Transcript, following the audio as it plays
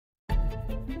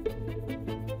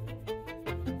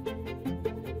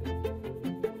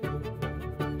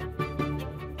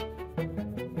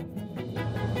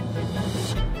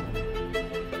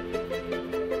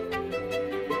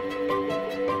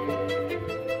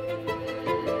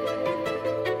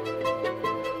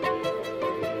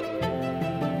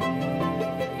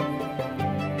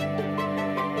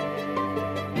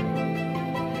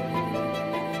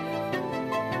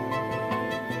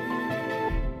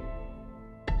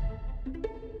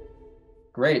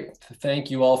Great. Thank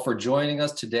you all for joining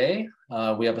us today.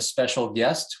 We have a special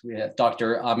guest. We have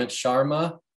Dr. Amit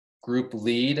Sharma, Group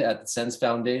Lead at the SENS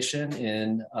Foundation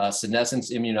in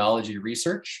senescence immunology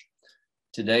research.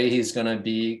 Today, he's going to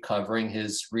be covering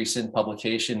his recent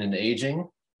publication in Aging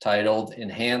titled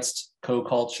Enhanced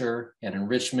Co-Culture and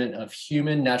Enrichment of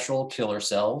Human Natural Killer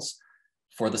Cells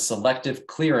for the Selective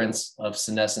Clearance of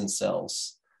Senescent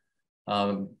Cells.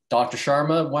 Dr.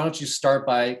 Sharma, why don't you start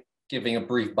by giving a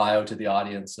brief bio to the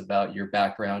audience about your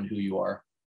background, who you are.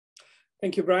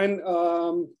 Thank you, Brian.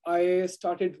 I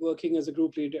started working as a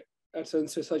group lead at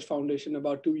SENS Research Foundation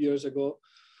about 2 years ago.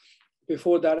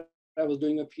 Before that, I was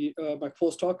doing my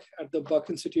postdoc at the Buck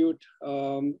Institute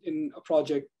in a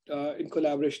project in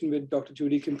collaboration with Dr.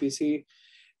 Judy Kimpisi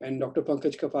and Dr.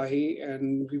 Pankaj Kapahi,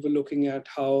 and we were looking at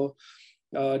how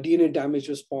DNA damage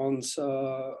response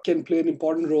can play an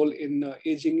important role in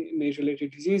aging in age-related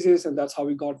diseases, and that's how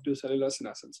we got to cellular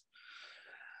senescence.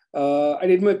 I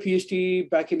did my PhD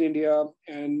back in India,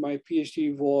 and my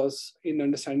PhD was in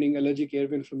understanding allergic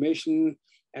airway inflammation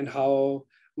and how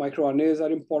microRNAs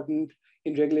are important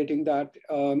in regulating that.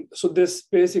 So this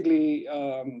basically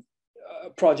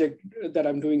project that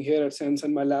I'm doing here at SENS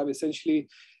and my lab, essentially,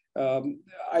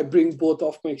 I bring both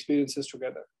of my experiences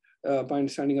together. By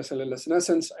understanding a cellular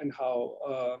senescence and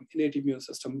how innate immune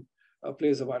system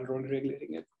plays a vital role in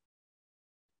regulating it.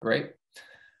 Great.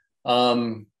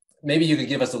 Maybe you could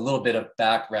give us a little bit of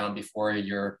background before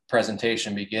your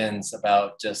presentation begins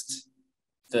about just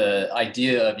the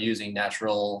idea of using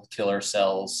natural killer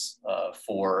cells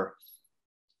for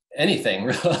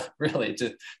anything, really,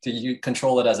 to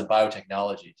control it as a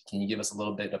biotechnology. Can you give us a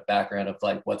little bit of background of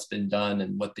like what's been done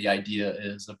and what the idea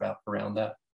is about around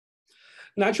that?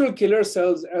 Natural killer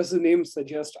cells, as the name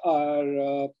suggests, are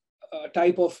a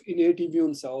type of innate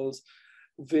immune cells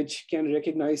which can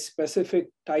recognize specific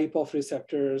type of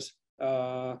receptors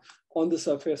on the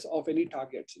surface of any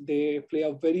target. They play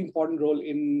a very important role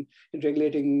in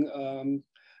regulating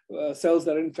cells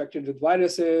that are infected with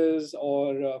viruses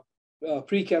or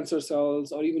pre-cancer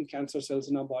cells or even cancer cells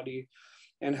in our body,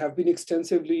 and have been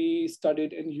extensively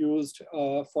studied and used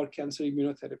for cancer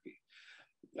immunotherapy.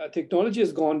 Technology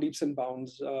has gone leaps and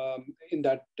bounds in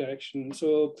that direction.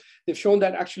 So they've shown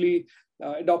that actually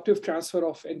adoptive transfer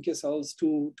of NK cells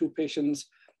to patients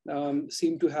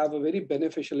seem to have a very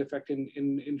beneficial effect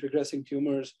in regressing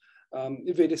tumors,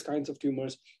 various kinds of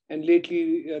tumors. And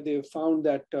lately they've found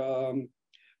that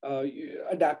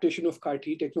adaptation of CAR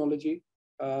T technology,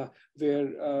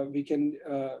 where we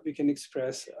can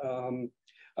express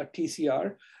a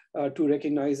TCR to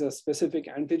recognize a specific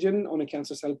antigen on a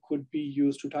cancer cell could be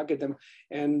used to target them.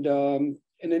 And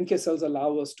NK cells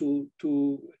allow us to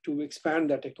expand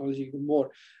that technology even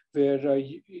more, where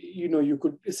you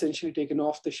could essentially take an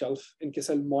off-the-shelf NK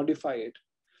cell, modify it,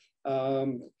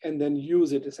 and then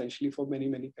use it essentially for many,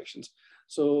 many patients.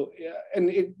 So, and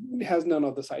it has none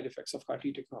of the side effects of CAR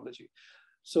T technology.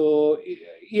 So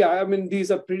yeah, I mean,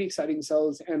 these are pretty exciting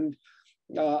cells. And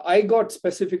I got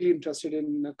specifically interested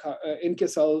in NK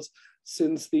cells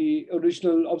since the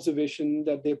original observation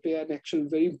that they play an actual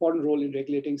very important role in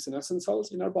regulating senescent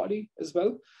cells in our body as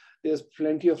well. There's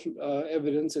plenty of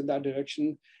evidence in that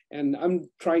direction. And I'm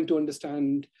trying to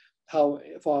understand how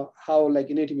like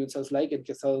innate immune cells like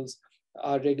NK cells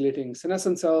are regulating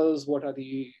senescent cells, what are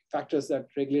the factors that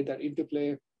regulate that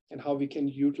interplay, and how we can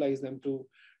utilize them to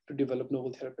develop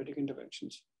novel therapeutic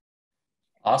interventions.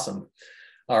 Awesome.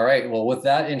 All right, well, with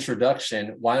that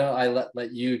introduction, why don't I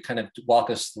let you kind of walk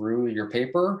us through your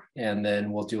paper, and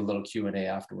then we'll do a little Q&A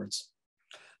afterwards.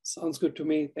 Sounds good to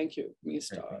me. Thank you.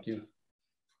 Thank you.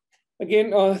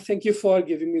 Again, thank you for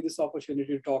giving me this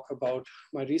opportunity to talk about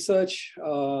my research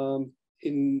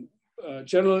in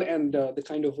general and the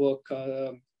kind of work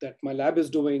that my lab is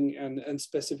doing, and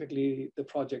specifically the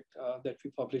project that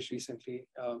we published recently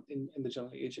in the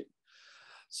journal Aging.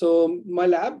 So my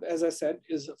lab, as I said,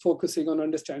 is focusing on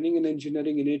understanding and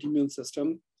engineering innate immune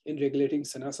system in regulating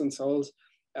senescent cells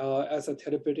as a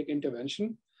therapeutic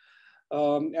intervention.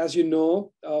 As you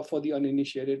know, for the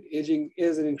uninitiated, aging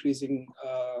is an increasing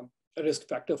risk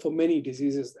factor for many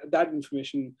diseases. That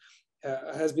information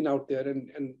has been out there,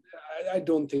 and I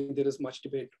don't think there is much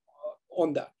debate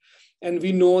on that. And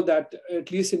we know that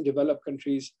at least in developed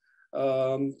countries,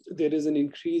 there is an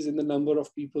increase in the number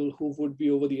of people who would be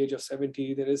over the age of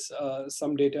 70. There is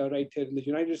some data right here in the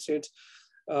United States.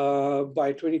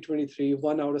 By 2023,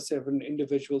 1 out of 7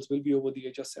 individuals will be over the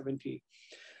age of 70.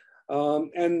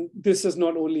 And this is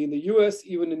not only in the US,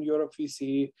 even in Europe, we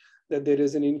see that there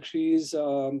is an increase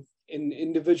in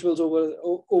individuals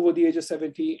over the age of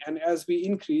 70. And as we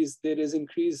increase, there is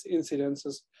increased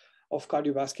incidences of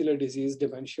cardiovascular disease,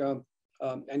 dementia,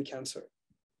 and cancer.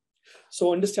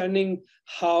 So understanding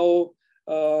how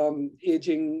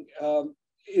aging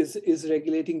is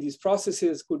regulating these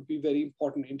processes could be very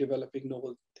important in developing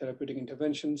novel therapeutic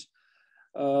interventions.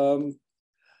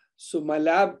 So my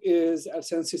lab is at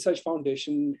SENS Research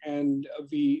Foundation, and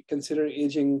we consider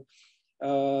aging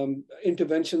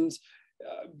interventions.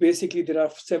 Basically, there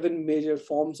are 7 major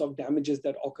forms of damages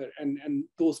that occur, and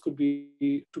those could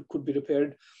be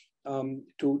repaired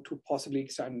to possibly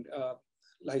extend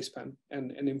lifespan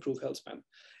and improve health span.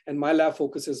 And my lab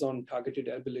focuses on targeted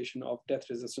ablation of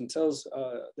death-resistant cells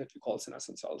that we call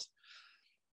senescent cells.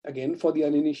 Again, for the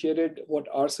uninitiated, what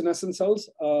are senescent cells?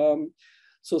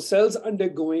 So cells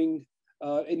undergoing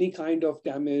any kind of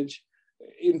damage,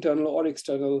 internal or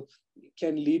external,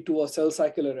 can lead to a cell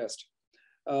cycle arrest.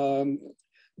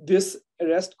 This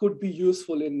arrest could be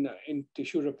useful in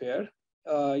tissue repair.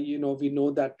 We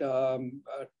know that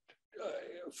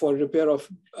for repair of,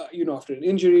 after an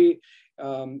injury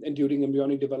and during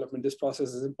embryonic development, this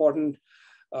process is important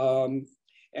and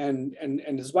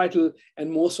is vital.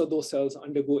 And most of those cells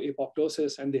undergo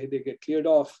apoptosis and they get cleared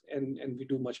off, and we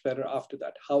do much better after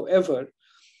that. However,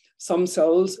 some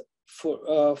cells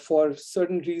for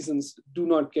certain reasons do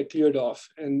not get cleared off,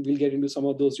 and we'll get into some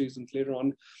of those reasons later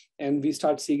on. And we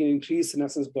start seeing an increased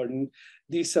senescence burden.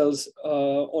 These cells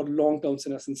or long-term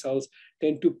senescent cells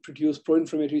tend to produce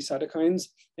pro-inflammatory cytokines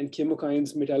and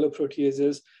chemokines,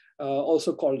 metalloproteases,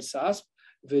 also called SASP,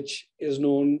 which is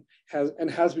known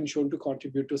has been shown to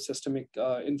contribute to systemic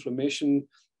inflammation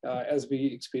as we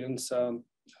experience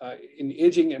in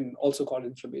aging, and also called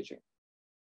inflammaging.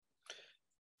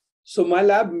 So my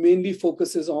lab mainly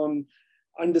focuses on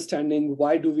understanding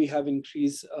why do we have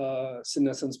increased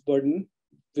senescence burden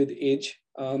with age,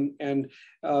 and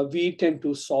we tend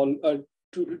to solve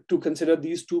to consider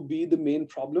these to be the main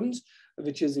problems,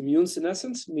 which is immune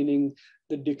senescence, meaning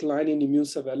the decline in immune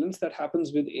surveillance that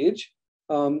happens with age,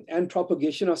 and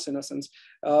propagation of senescence.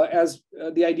 As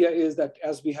the idea is that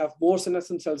as we have more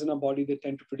senescent cells in our body, they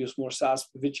tend to produce more SASP,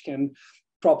 which can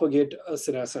propagate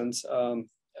senescence.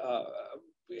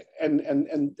 And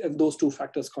those 2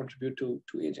 factors contribute to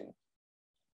aging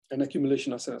and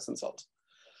accumulation of senescent cells.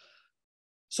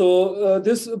 So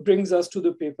this brings us to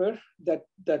the paper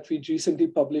that we recently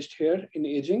published here in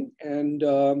aging, and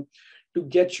to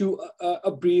get you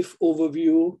a brief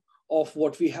overview of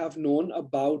what we have known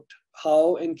about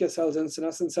how NK cells and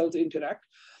senescent cells interact.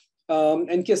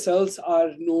 NK cells are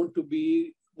known to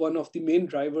be one of the main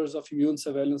drivers of immune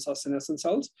surveillance of senescent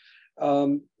cells.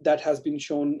 That has been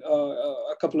shown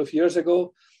a couple of years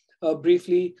ago.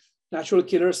 Briefly, natural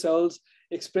killer cells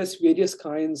express various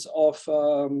kinds of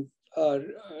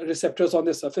receptors on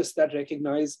the surface that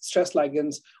recognize stress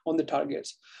ligands on the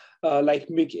targets, like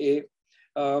MIG-A.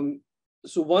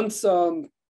 So once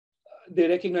they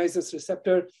recognize this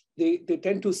receptor, they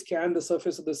tend to scan the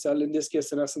surface of the cell, in this case,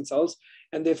 senescent cells,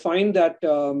 and they find that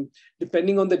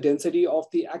depending on the density of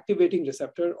the activating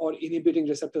receptor or inhibiting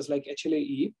receptors like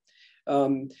HLA-E,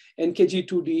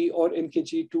 NKG2D or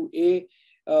NKG2A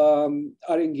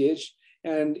are engaged.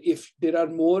 And if there are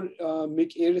more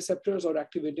MIG-A receptors or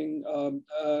activating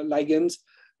ligands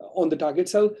on the target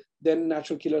cell, then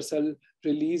natural killer cell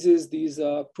releases these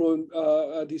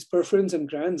perforins and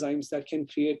granzymes that can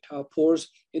create pores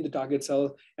in the target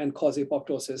cell and cause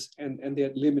apoptosis, and they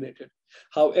are eliminated.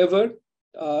 However,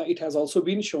 it has also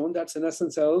been shown that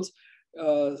senescent cells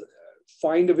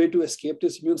find a way to escape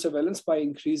this immune surveillance by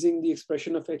increasing the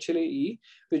expression of HLA-E,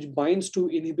 which binds to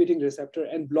inhibiting receptor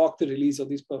and block the release of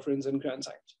these perforins and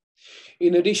granzymes.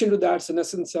 In addition to that,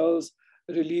 senescent cells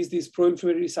release these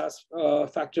pro-inflammatory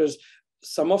factors.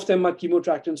 Some of them are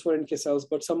chemoattractants for NK cells,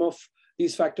 but some of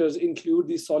these factors include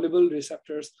these soluble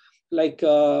receptors, like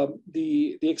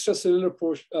the extracellular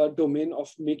domain of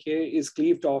MIG-A is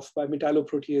cleaved off by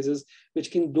metalloproteases,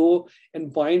 which can go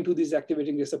and bind to these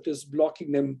activating receptors,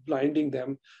 blocking them, blinding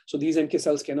them. So these NK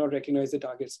cells cannot recognize the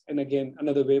targets. And again,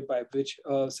 another way by which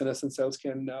senescent cells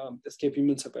can escape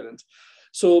immune surveillance.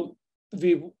 So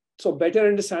So better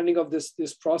understanding of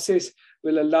this process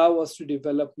will allow us to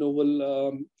develop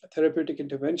novel therapeutic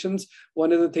interventions.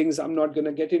 One of the things I'm not going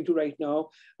to get into right now,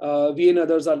 we and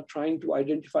others are trying to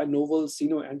identify novel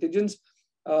xenoantigens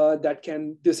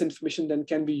this information then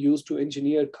can be used to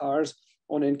engineer CARs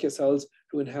on NK cells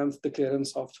to enhance the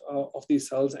clearance of these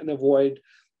cells and avoid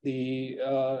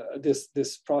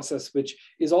this process, which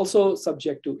is also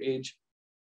subject to age.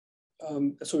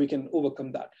 So we can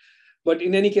overcome that. But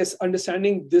in any case,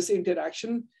 understanding this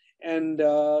interaction and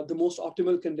the most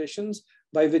optimal conditions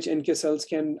by which NK cells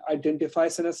can identify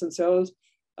senescent cells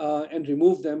and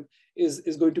remove them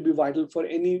is going to be vital for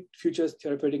any future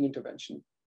therapeutic intervention.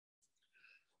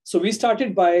 So we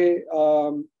started by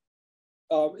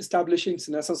establishing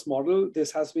senescence model.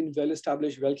 This has been well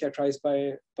established, well characterized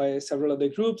by several other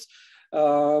groups.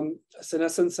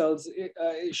 Senescent cells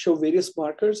show various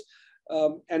markers,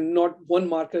 and not one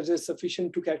marker is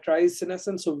sufficient to characterize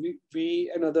senescence. So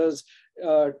we and others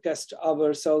test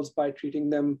our cells by treating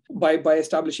them, by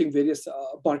establishing various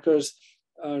markers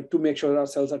to make sure our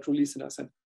cells are truly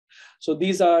senescent. So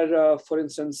these are, for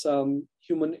instance,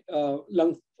 human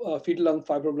fetal lung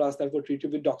fibroblasts that were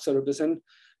treated with doxorubicin,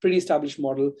 pretty established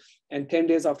model. And 10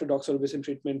 days after doxorubicin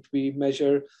treatment, we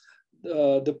measure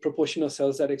the proportion of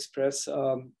cells that express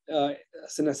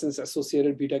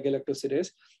senescence-associated beta-galactosidase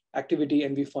activity,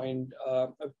 and we find a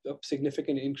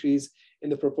significant increase in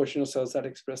the proportion of cells that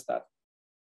express that.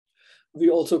 We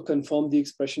also confirm the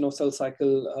expression of cell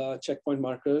cycle checkpoint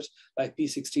markers like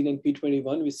P16 and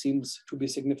P21, which seems to be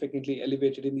significantly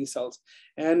elevated in these cells,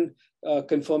 and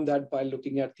confirm that by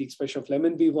looking at the expression of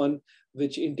lemon B1,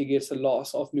 which indicates the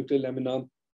loss of nuclear lamina,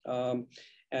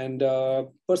 and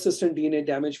persistent DNA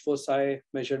damage foci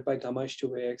measured by gamma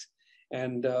H2AX,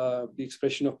 and the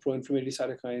expression of pro-inflammatory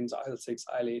cytokines IL-6,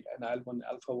 IL-8, and IL-1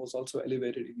 alpha was also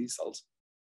elevated in these cells.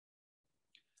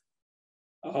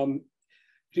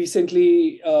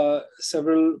 Recently,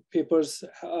 several papers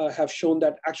have shown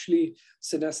that actually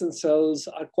senescent cells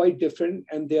are quite different,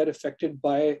 and they are affected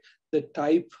by the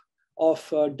type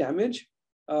of damage.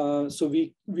 So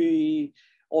we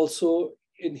also,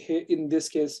 in this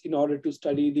case, in order to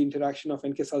study the interaction of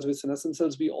NK cells with senescent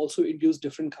cells, we also induce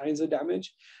different kinds of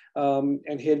damage.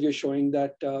 And here we are showing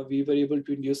that we were able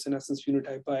to induce senescence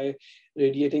phenotype by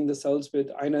radiating the cells with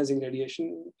ionizing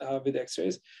radiation with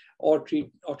X-rays, or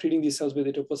treating these cells with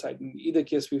etoposide. In either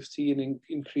case, we've seen an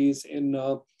increase in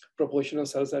proportional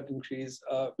cells that increase,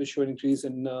 which show an increase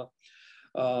in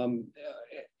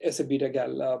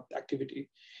S-beta-gal activity.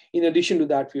 In addition to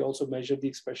that, we also measured the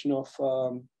expression of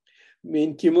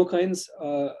main chemokines,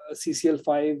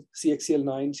 CCL5,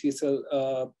 CXCL9,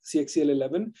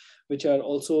 CXCL11, which are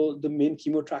also the main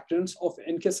chemoattractants of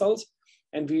NK cells.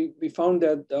 And we found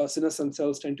that senescent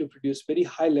cells tend to produce very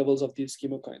high levels of these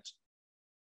chemokines.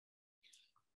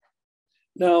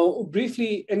 Now,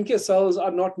 briefly, NK cells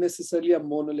are not necessarily a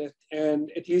monolith,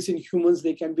 and at least in humans,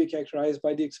 they can be characterized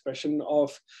by the expression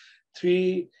of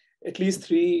at least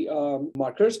three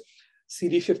markers: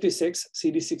 CD56,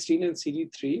 CD16, and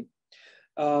CD3.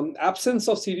 Absence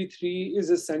of CD3 is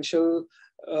essential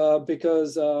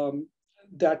because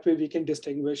that way we can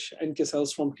distinguish NK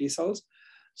cells from T cells.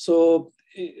 So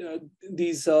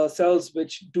these cells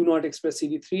which do not express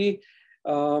CD3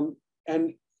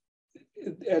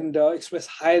 and express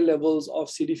high levels of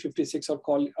CD56,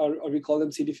 or we call them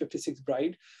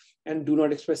CD56bright, and do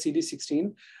not express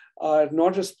CD16, are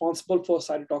not responsible for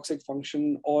cytotoxic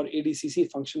function or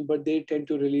ADCC function, but they tend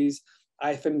to release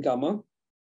IF and gamma.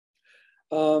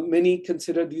 Many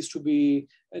consider these to be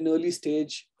an early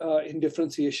stage in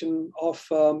differentiation of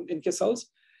NK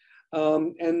cells.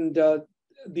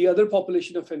 The other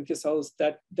population of NK cells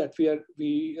that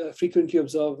we frequently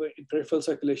observe in peripheral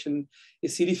circulation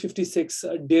is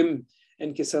CD56dim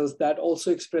NK cells that also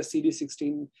express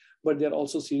CD16, but they're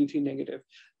also CD3 negative.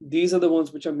 These are the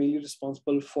ones which are mainly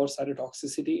responsible for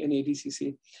cytotoxicity and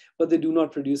ADCC, but they do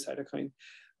not produce cytokine.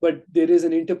 But there is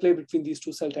an interplay between these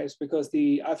two cell types, because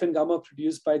the IF and gamma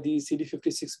produced by the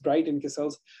CD56bright NK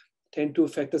cells tend to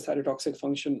affect the cytotoxic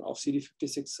function of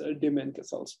CD56dim NK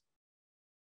cells.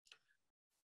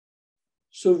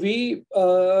 So we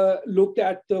looked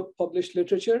at the published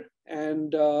literature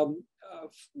and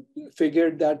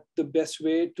figured that the best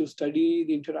way to study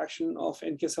the interaction of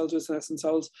NK cells with senescent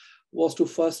cells was to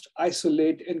first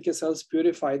isolate NK cells,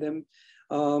 purify them,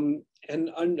 and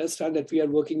understand that we are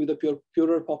working with a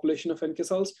purer population of NK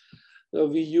cells.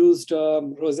 We used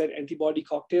Rosette antibody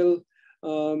cocktail,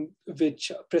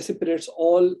 which precipitates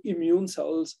all immune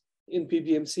cells in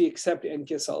PBMC except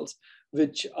NK cells,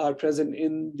 which are present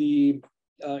in the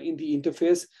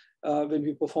interface when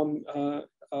we perform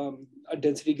a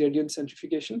density gradient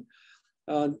centrifugation.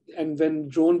 And when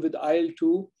grown with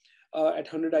IL-2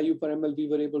 at 100 IU per ml, we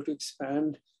were able to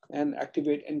expand and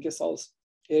activate NK cells.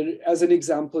 Here, as an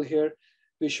example here,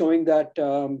 we're showing that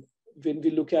when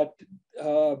we look at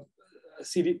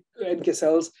NK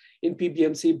cells in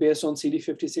PBMC based on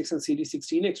CD56 and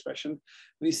CD16 expression,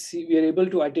 we are able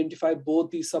to identify both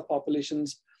these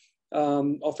subpopulations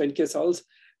of NK cells,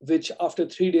 which after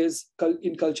 3 days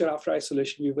in culture after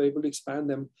isolation, we were able to expand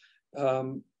them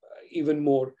even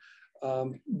more,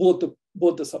 both the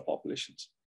subpopulations.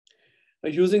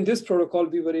 Using this protocol,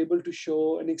 we were able to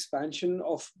show an expansion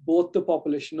of both the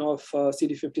population of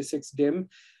CD56dim,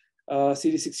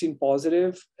 CD16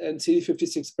 positive, and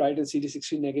CD56bright and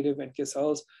CD16 negative NK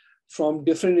cells from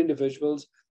different individuals,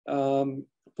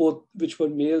 both which were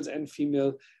males and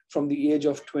female, from the age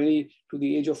of 20 to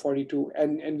the age of 42.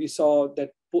 And we saw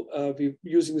that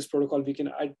using this protocol, we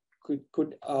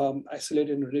could isolate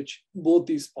and enrich both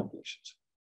these populations.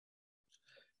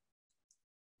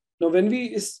 Now, when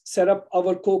we set up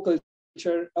our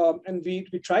co-culture, and we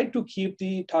tried to keep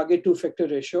the target to effector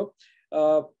ratio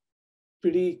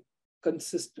pretty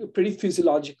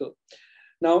physiological.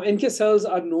 Now, NK cells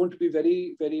are known to be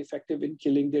very, very effective in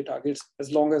killing their targets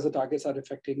as long as the targets are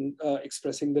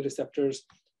expressing the receptors,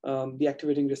 the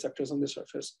activating receptors on the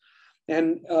surface.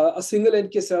 And a single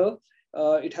NK cell,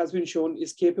 it has been shown,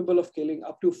 is capable of killing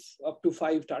up to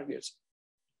 5 targets.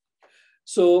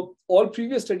 So all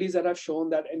previous studies that have shown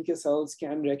that NK cells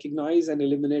can recognize and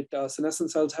eliminate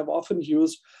senescent cells have often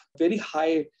used very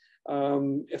high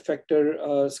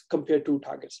effector compared to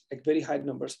targets, like very high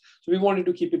numbers. So we wanted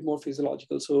to keep it more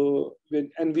physiological. So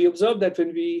and we observed that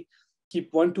when we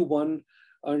keep 1-to-1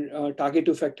 target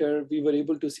to effector, we were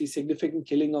able to see significant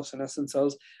killing of senescent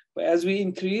cells. But as we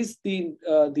increase the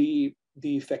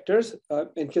effectors,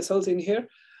 NK cells in here,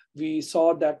 we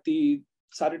saw that the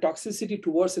cytotoxicity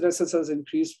towards senescent cells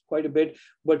increased quite a bit,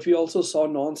 but we also saw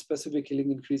non-specific killing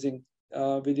increasing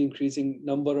with increasing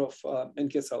number of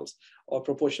NK cells or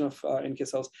proportion of NK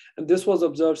cells. And this was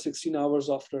observed 16 hours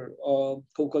after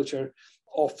co-culture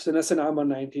of senescent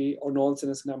IMR90 or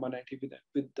non-senescent IMR90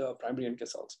 with primary NK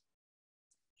cells.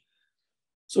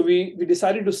 So we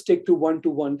decided to stick to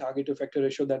 1-to-1 target to effector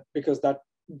ratio, because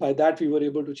by that we were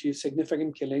able to achieve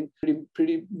significant killing,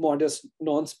 pretty modest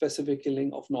non-specific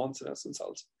killing of non-senescent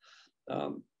cells.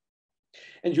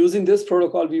 And using this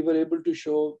protocol, we were able to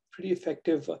show pretty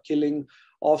effective killing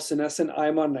of senescent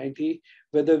IMR90,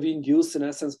 whether we induce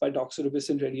senescence by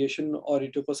doxorubicin radiation or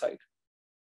etoposide,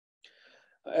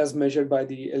 as measured by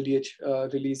the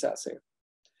LDH release assay.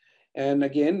 And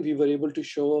again, we were able to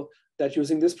show that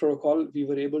using this protocol, we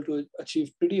were able to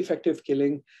achieve pretty effective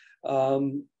killing,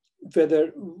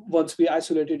 whether once we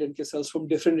isolated NK cells from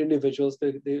different individuals,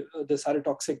 the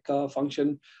cytotoxic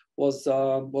function was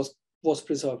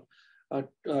preserved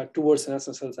towards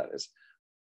senescent cells, that is.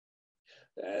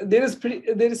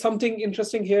 There is something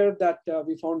interesting here that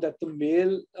we found that the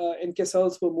male NK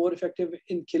cells were more effective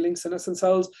in killing senescent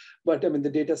cells, but I mean,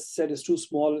 the data set is too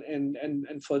small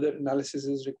and further analysis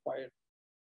is required.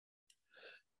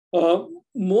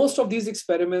 Most of these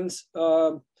experiments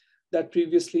that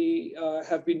previously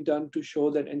have been done to show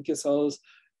that NK cells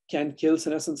can kill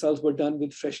senescent cells were done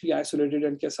with freshly isolated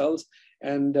NK cells,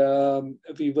 and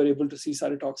we were able to see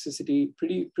cytotoxicity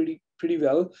pretty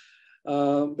well.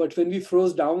 But when we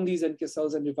froze down these NK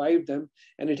cells and revived them,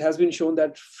 and it has been shown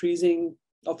that freezing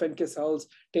of NK cells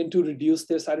tend to reduce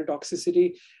their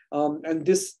cytotoxicity, and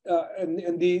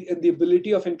the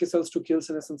ability of NK cells to kill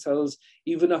senescent cells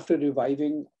even after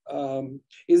reviving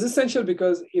is essential,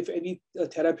 because if any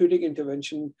therapeutic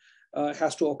intervention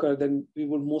has to occur, then we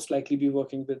would most likely be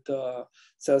working with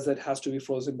cells that has to be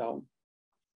frozen down.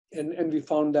 And we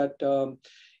found that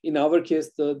in our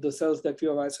case, the cells that we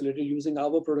have isolated using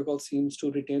our protocol seems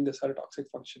to retain the cytotoxic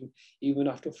function even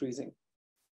after freezing.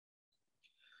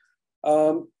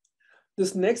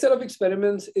 This next set of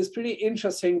experiments is pretty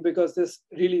interesting because this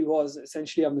really was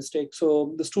essentially a mistake.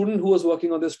 So the student who was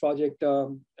working on this project,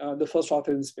 the first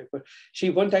author in this paper, she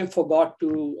one time forgot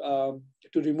to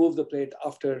remove the plate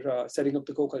after setting up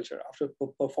the co-culture, after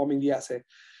performing the assay.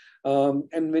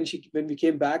 And when we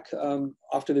came back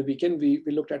after the weekend, we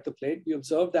looked at the plate. We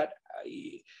observed that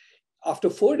after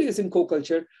 4 days in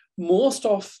co-culture, most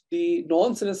of the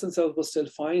non-senescent cells were still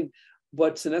fine,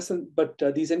 but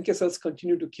these NK cells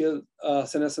continue to kill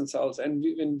senescent cells, and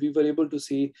we were able to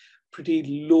see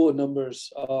pretty low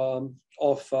numbers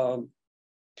of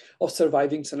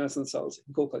surviving senescent cells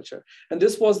in co-culture. And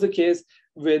this was the case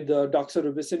with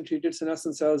doxorubicin treated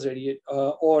senescent cells,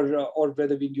 or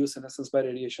whether we induce senescence by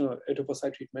radiation or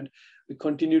etoposide treatment. We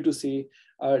continue to see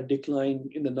a decline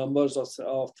in the numbers of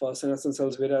senescent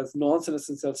cells, whereas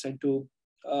non-senescent cells tend to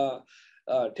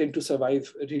tend to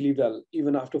survive really well,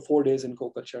 even after 4 days in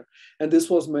co-culture. And this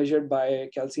was measured by a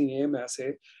calcium AM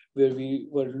assay, where we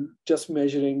were just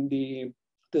measuring the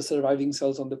surviving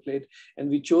cells on the plate. And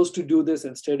we chose to do this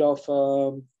instead of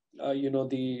the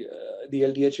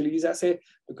LDH release assay,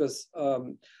 because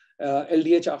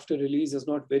LDH after release is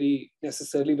not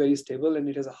necessarily very stable, and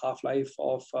it has a half-life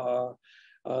of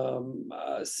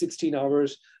 16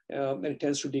 hours, and it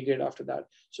tends to degrade after that.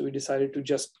 So we decided to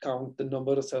just count the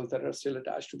number of cells that are still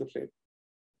attached to the plate.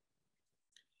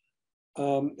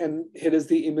 And here is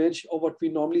the image of what we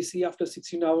normally see after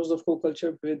 16 hours of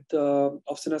co-culture with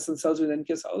of senescent cells with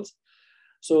NK cells.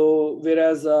 So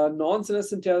whereas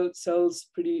non-senescent cells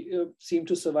seem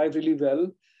to survive really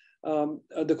well,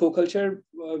 the co-culture,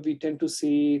 we tend to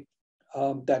see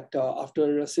that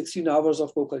after 16 hours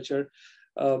of co-culture,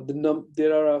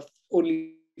 there are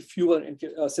only fewer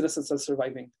senescent cells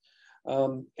surviving.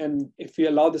 And if we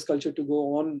allow this culture to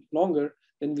go on longer,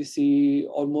 then we see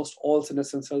almost all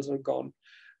senescent cells are gone,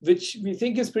 which we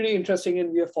think is pretty interesting,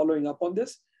 and we are following up on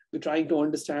this. We're trying to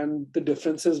understand the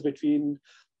differences between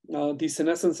the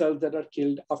senescent cells that are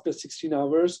killed after 16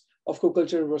 hours of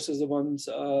co-culture versus the ones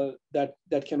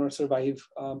that cannot survive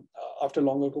after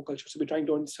longer co-culture. So we're trying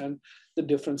to understand the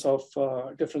difference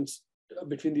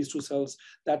between these two cells.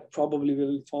 That probably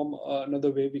will form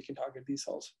another way we can target these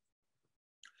cells.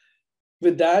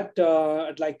 With that,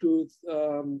 I'd like to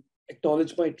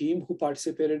acknowledge my team who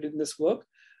participated in this work.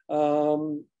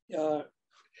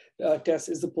 Tess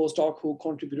is the postdoc who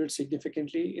contributed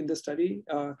significantly in the study.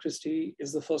 Christy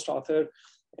is the first author.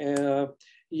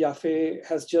 Yafe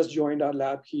has just joined our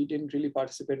lab. He didn't really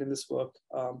participate in this work.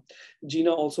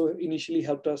 Gina also initially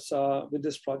helped us with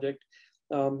this project.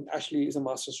 Ashley is a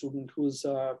master's student who's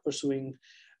pursuing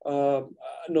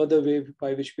another way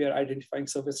by which we are identifying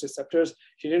surface receptors.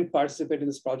 She didn't participate in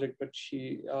this project, but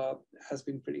she has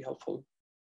been pretty helpful.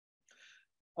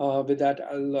 With that,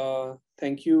 I'll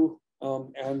thank you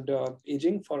and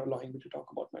Aging for allowing me to talk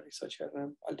about my research here,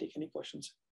 and I'll take any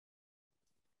questions.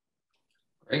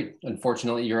 Great.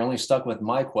 Unfortunately, you're only stuck with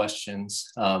my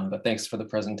questions, but thanks for the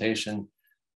presentation.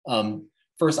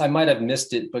 First, I might have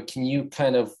missed it, but can you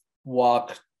kind of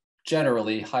walk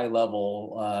generally high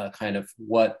level, kind of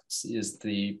what is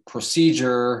the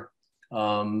procedure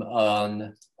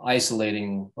on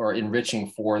isolating or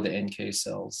enriching for the NK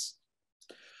cells?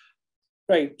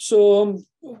 Right. So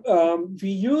we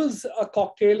use a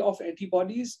cocktail of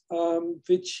antibodies,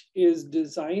 which is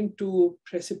designed to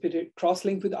precipitate,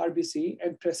 cross-link with RBC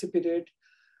and precipitate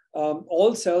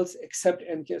all cells except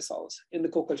NK cells in the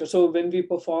co-culture. So when we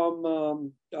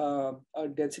perform a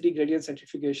density gradient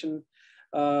centrifugation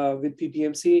with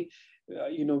PPMC,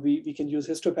 we can use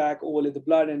histopac, overlay the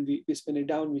blood, and we spin it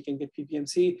down, we can get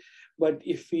PPMC. But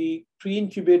if we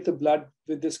pre-incubate the blood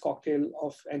with this cocktail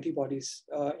of antibodies,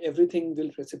 everything will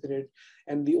precipitate.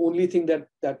 And the only thing that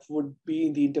would be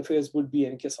in the interface would be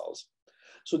NK cells.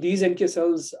 So these NK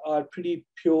cells are pretty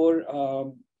pure,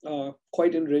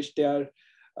 quite enriched. They are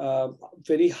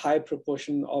very high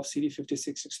proportion of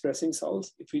CD56 expressing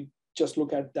cells. If we just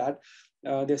look at that,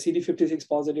 they're CD56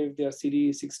 positive, they're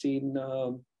CD16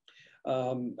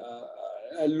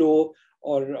 low,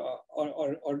 or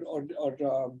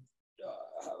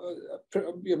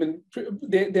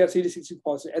they are CD16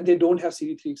 positive, and they don't have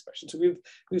CD3 expression. So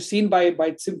we've seen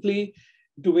by simply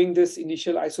doing this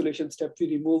initial isolation step, we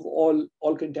remove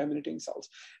all contaminating cells.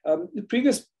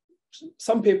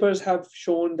 Some papers have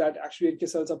shown that actually NK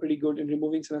cells are pretty good in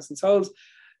removing senescent cells,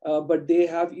 but they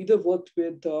have either worked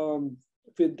with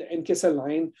the NK cell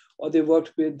line or they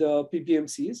worked with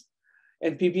PPMCs.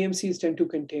 And PPMCs tend to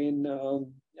contain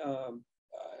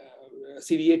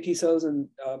CD8 T cells, and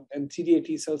CD8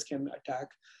 T cells can attack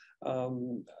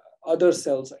other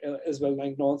cells as well,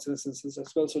 like non-senescent cells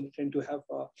as well. So they tend to have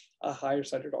a higher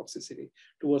cytotoxicity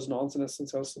towards non-senescent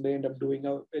cells. So they end up doing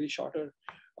a very shorter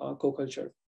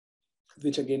co-culture,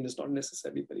 which again is not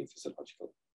necessarily very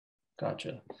physiological.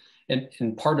 Gotcha.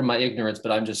 And part of my ignorance,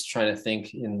 but I'm just trying to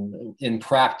think in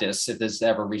practice, if this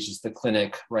ever reaches the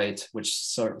clinic, right, which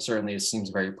certainly seems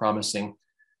very promising,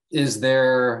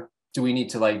 do we need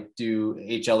to do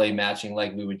HLA matching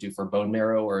like we would do for bone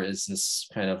marrow, or is this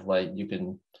kind of like you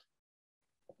can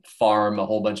farm a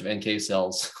whole bunch of NK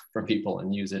cells for people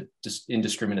and use it just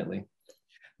indiscriminately?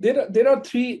 There are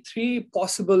three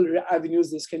possible avenues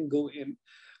this can go in.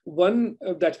 One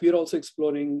that we're also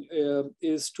exploring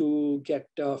is to get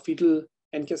fetal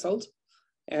NK cells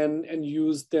and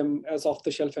use them as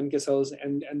off-the-shelf NK cells,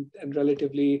 and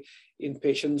relatively in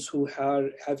patients who are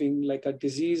having like a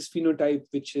disease phenotype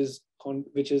which is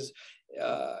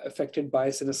affected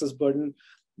by senescence burden.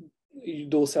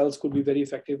 Those cells could be very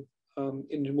effective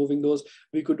in removing those.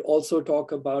 We could also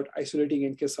talk about isolating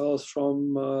NK cells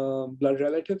from blood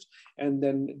relatives and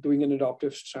then doing an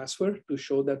adoptive transfer to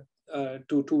show that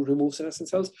to remove senescent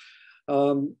cells.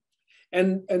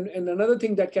 And another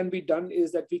thing that can be done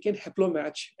is that we can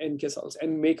haplomatch NK cells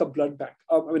and make a blood bank,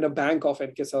 a bank of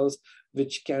NK cells,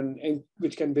 which can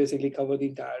basically cover the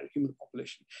entire human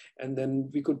population. And then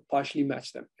we could partially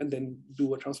match them and then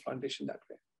do a transplantation that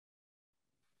way.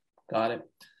 Got it.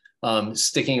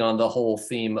 Sticking on the whole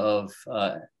theme of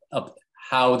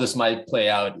how this might play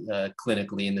out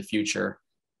clinically in the future,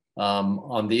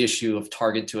 on the issue of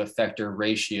target to effector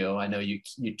ratio, I know you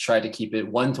try to keep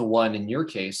it 1-to-1 in your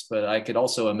case, but I could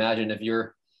also imagine if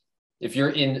you're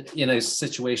in a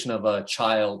situation of a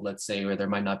child, let's say, where there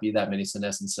might not be that many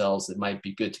senescent cells, it might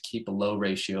be good to keep a low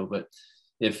ratio. But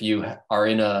if you are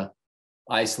in a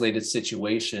isolated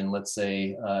situation, let's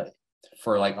say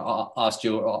for like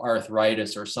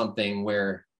osteoarthritis or something,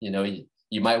 where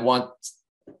you might want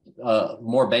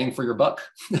more bang for your buck,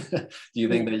 do you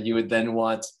think that you would then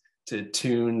want to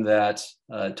tune that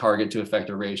target to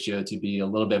effector ratio to be a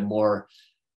little bit more,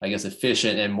 I guess,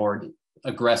 efficient and more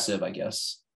aggressive, I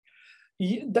guess?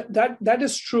 Yeah, that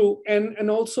is true. And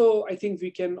also, I think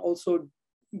we can also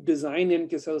design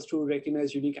NK cells to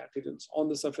recognize unique antigens on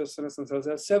the surface of senescent cells.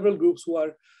 There are several groups who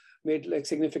are made like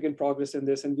significant progress in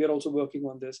this, and we are also working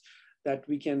on this, that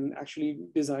we can actually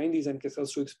design these NK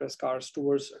cells to express CARs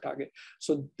towards a target.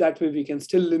 So that way we can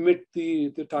still limit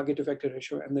the target effector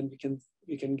ratio, and then we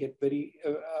can get very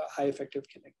high effective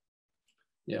killing.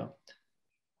 Yeah.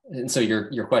 And so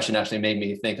your question actually made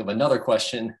me think of another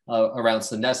question around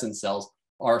senescent cells.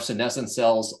 Are senescent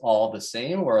cells all the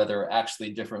same, or are there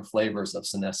actually different flavors of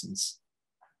senescence?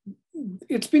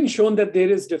 It's been shown that there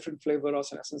is different flavor of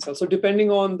senescent cells. So depending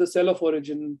on the cell of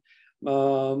origin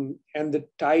and the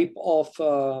type of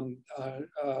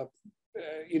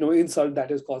insult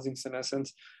that is causing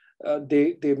senescence,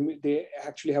 they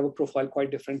actually have a profile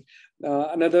quite different.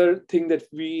 Another thing that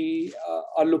we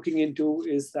are looking into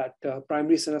is that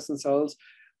primary senescent cells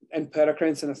and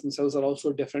paracrine senescent cells are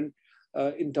also different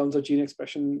in terms of gene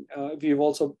expression. We've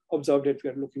also observed it.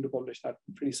 We are looking to publish that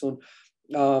pretty soon.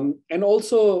 And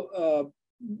also,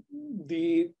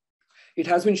 it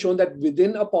has been shown that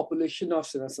within a population of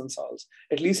senescent cells,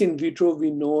 at least in vitro, we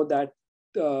know that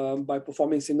by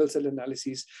performing single cell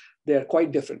analyses, they are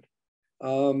quite different.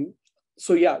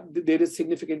 So yeah, there is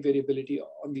significant variability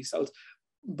on these cells.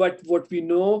 But what we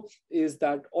know is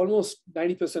that almost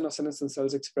 90% of senescent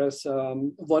cells express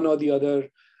one or the other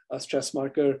stress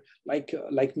marker like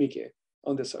MICA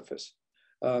on the surface.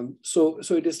 So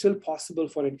it is still possible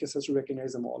for NK cells to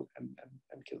recognize them all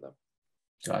and kill them.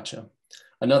 Gotcha.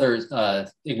 Another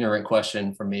ignorant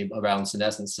question from me around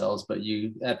senescent cells, but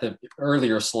you, at the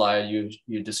earlier slide,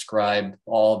 you described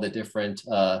all the different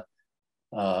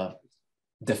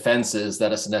defenses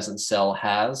that a senescent cell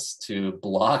has to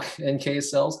block NK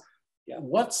cells. Yeah.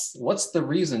 What's the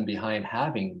reason behind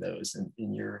having those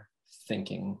in your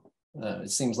thinking?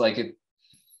 It seems like it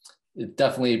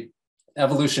definitely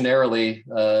evolutionarily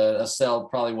a cell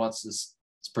probably wants to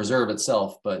preserve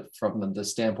itself, but from the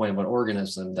standpoint of an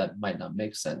organism, that might not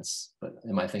make sense. But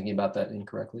am I thinking about that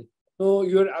incorrectly? No,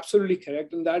 you're absolutely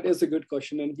correct. And that is a good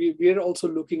question. And we are also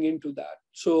looking into that.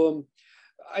 So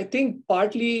I think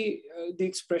partly the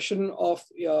expression of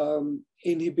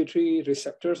inhibitory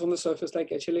receptors on the surface like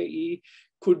HLA-E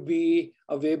could be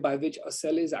a way by which a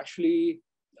cell is actually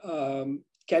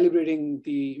calibrating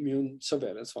the immune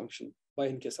surveillance function by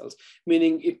NK cells,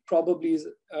 meaning it probably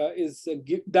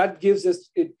that gives us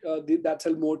that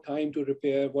cell more time to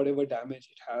repair whatever damage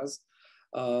it has,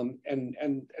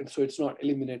 and so it's not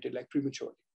eliminated like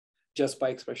prematurely just by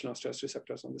expression of stress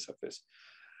receptors on the surface.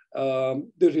 The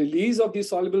release of these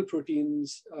soluble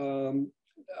proteins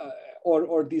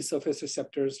or these surface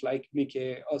receptors like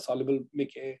MICA or soluble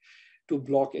MICA to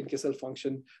block NK cell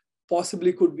function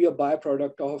possibly could be a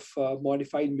byproduct of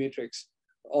modified matrix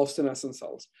of senescent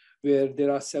cells, where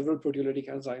there are several proteolytic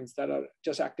enzymes that are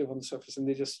just active on the surface, and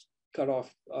they just cut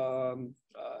off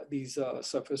these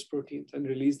surface proteins and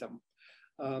release them.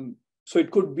 So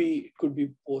it could be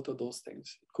both of those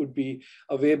things. It could be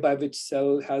a way by which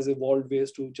cell has evolved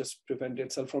ways to just prevent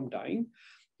itself from dying,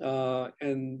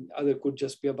 and other could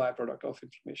just be a byproduct of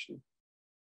inflammation.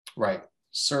 Right.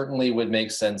 Certainly would make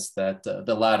sense that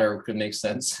the latter could make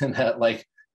sense, and that like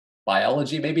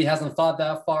biology maybe hasn't thought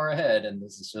that far ahead, and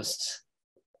this is just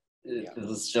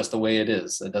the way it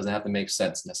is. It doesn't have to make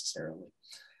sense necessarily.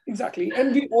 Exactly.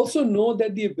 And we also know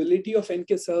that the ability of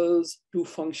NK cells to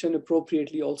function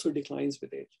appropriately also declines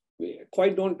with age. We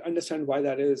quite don't understand why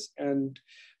that is, and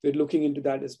we're looking into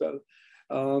that as well.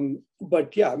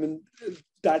 But yeah, I mean,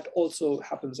 that also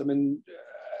happens. I mean,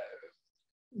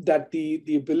 that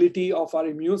the ability of our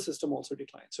immune system also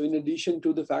declines. So in addition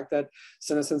to the fact that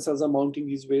senescent cells are mounting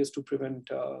these ways to prevent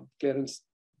clearance,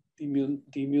 the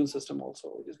immune system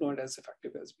also is not as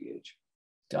effective as we age.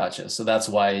 Gotcha. So that's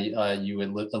why you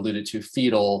alluded to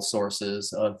fetal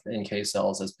sources of NK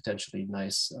cells as potentially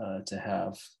nice to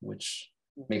have, which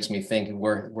makes me think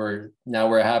we're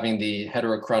having the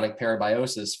heterochronic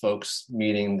parabiosis folks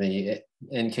meeting the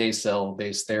NK cell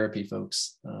based therapy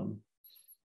folks.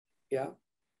 Yeah,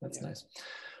 that's nice.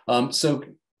 So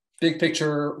big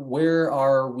picture, where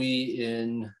are we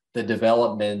in the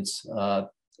development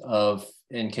of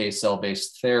NK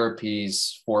cell-based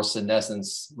therapies for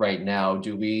senescence right now?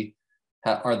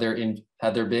 Have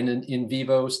there been in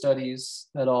vivo studies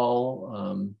at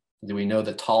all? Do we know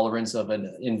the tolerance of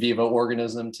an in vivo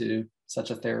organism to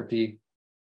such a therapy?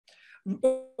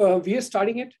 We are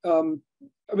studying it.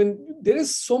 I mean, there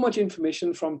is so much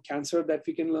information from cancer that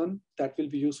we can learn that will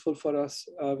be useful for us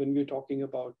when we're talking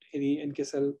about any NK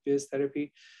cell-based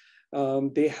therapy.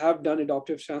 They have done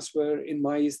adoptive transfer in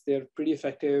mice. They're pretty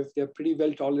effective. They're pretty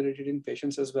well tolerated in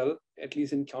patients as well, at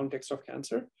least in context of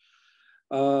cancer.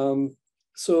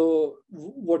 So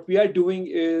what we are doing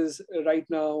is right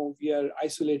now we are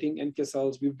isolating NK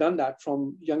cells. We've done that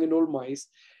from young and old mice,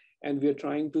 and we are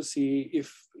trying to see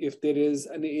if there is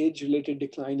an age-related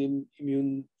decline in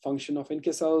immune function of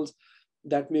NK cells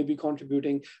that may be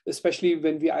contributing, especially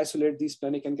when we isolate these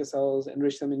splenic NK cells,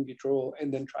 enrich them in vitro,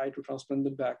 and then try to transplant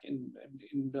them back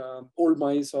in old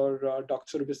mice or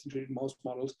doxorubicin-treated mouse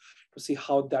models to see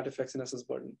how that affects senescence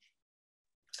burden.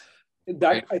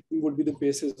 That, I think, would be the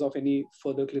basis of any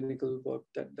further clinical work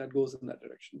that goes in that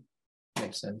direction.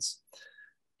 Makes sense.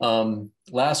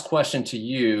 Last question to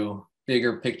you,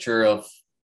 bigger picture of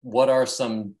what are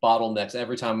some bottlenecks?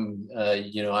 Every time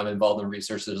I'm involved in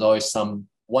research, there's always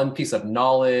one piece of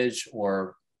knowledge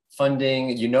or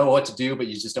funding. You know what to do, but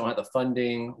you just don't have the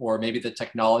funding, or maybe the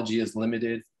technology is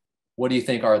limited. What do you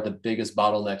think are the biggest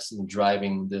bottlenecks in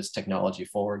driving this technology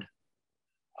forward?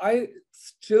 I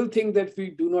still think that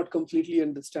we do not completely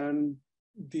understand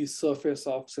the surface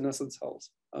of senescent cells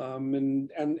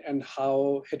and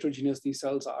how heterogeneous these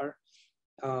cells are.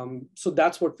 So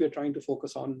that's what we're trying to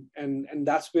focus on. And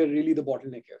that's where really the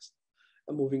bottleneck is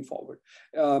moving forward.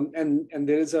 And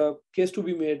there is a case to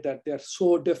be made that they're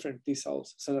so different, these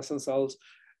cells, senescent cells,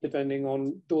 depending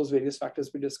on those various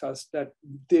factors we discussed, that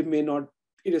they may not,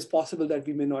 it is possible that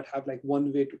we may not have like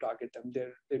one way to target them.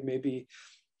 There may be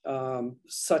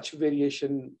such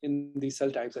variation in these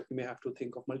cell types that we may have to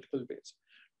think of multiple ways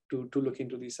to look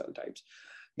into these cell types.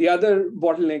 The other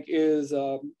bottleneck is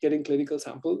getting clinical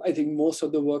sample. I think most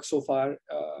of the work so far,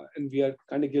 and we are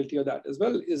kind of guilty of that as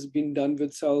well, is being done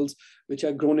with cells which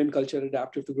are grown in culture,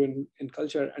 adaptive to growing in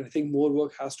culture. And I think more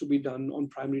work has to be done on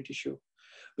primary tissue,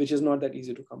 which is not that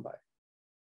easy to come by.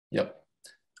 Yep.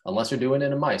 Unless you're doing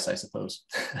it in mice, I suppose.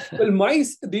 Well,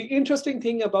 mice, the interesting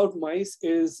thing about mice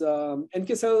is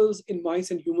NK cells in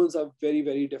mice and humans are very,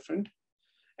 very different,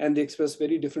 and they express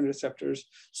very different receptors.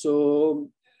 So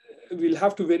we'll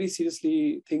have to very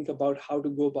seriously think about how to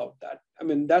go about that. I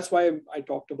mean, that's why I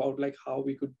talked about like how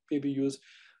we could maybe use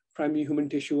primary human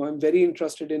tissue. I'm very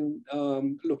interested in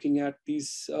looking at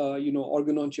these,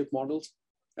 organ-on-chip models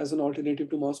as an alternative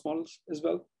to mouse models as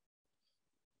well.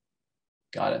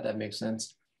 Got it. That makes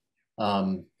sense.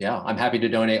 Yeah, I'm happy to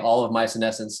donate all of my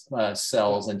senescence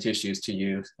cells and tissues to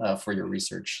you for your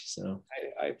research. So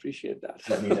I appreciate that.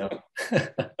 Let me know.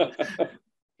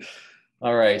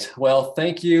 All right. Well,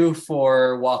 thank you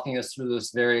for walking us through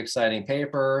this very exciting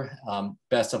paper.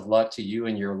 Best of luck to you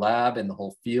and your lab and the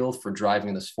whole field for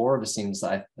driving this forward. It seems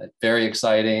very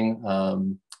exciting.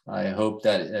 I hope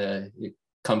that it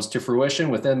comes to fruition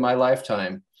within my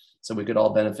lifetime so we could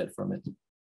all benefit from it.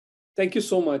 Thank you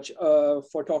so much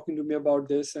for talking to me about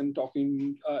this and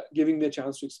giving me a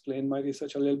chance to explain my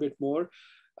research a little bit more.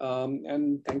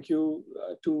 And thank you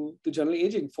to the Journal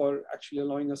Aging for actually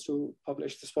allowing us to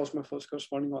publish. This was my first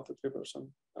corresponding author paper, so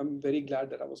I'm very glad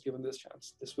that I was given this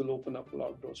chance. This will open up a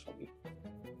lot of doors for me.